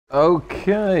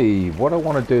Okay, what I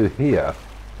want to do here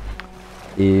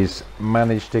is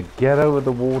manage to get over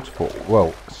the waterfall.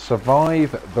 Well,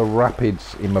 survive the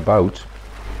rapids in my boat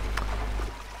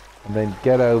and then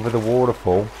get over the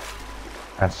waterfall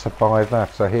and survive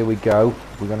that. So here we go.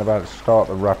 We're going to about to start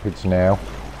the rapids now.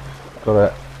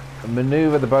 Got to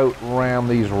maneuver the boat around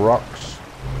these rocks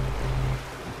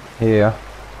here.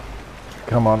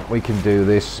 Come on, we can do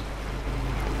this.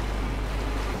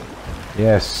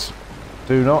 Yes.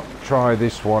 Do not try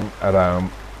this one at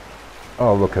home.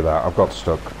 Oh, look at that. I've got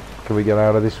stuck. Can we get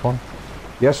out of this one?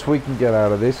 Yes, we can get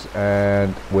out of this,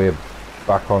 and we're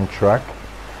back on track.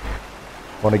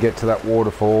 Want to get to that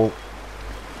waterfall.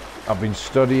 I've been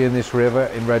studying this river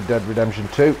in Red Dead Redemption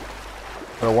 2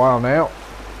 for a while now.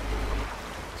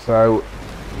 So,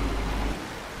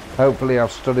 hopefully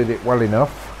I've studied it well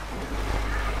enough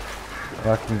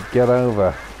that I can get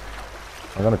over.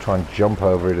 I'm going to try and jump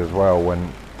over it as well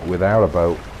without a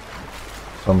boat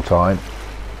sometime,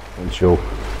 which will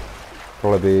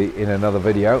probably be in another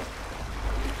video.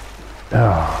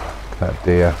 Oh, that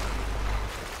deer.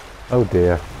 Oh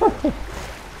dear.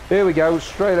 Here we go,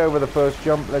 straight over the first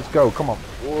jump. Let's go, come on.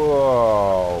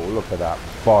 Whoa, look at that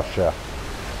bosher.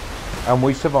 And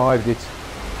we survived it.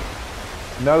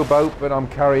 No boat, but I'm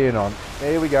carrying on.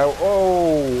 Here we go.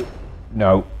 Oh,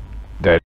 no, dead.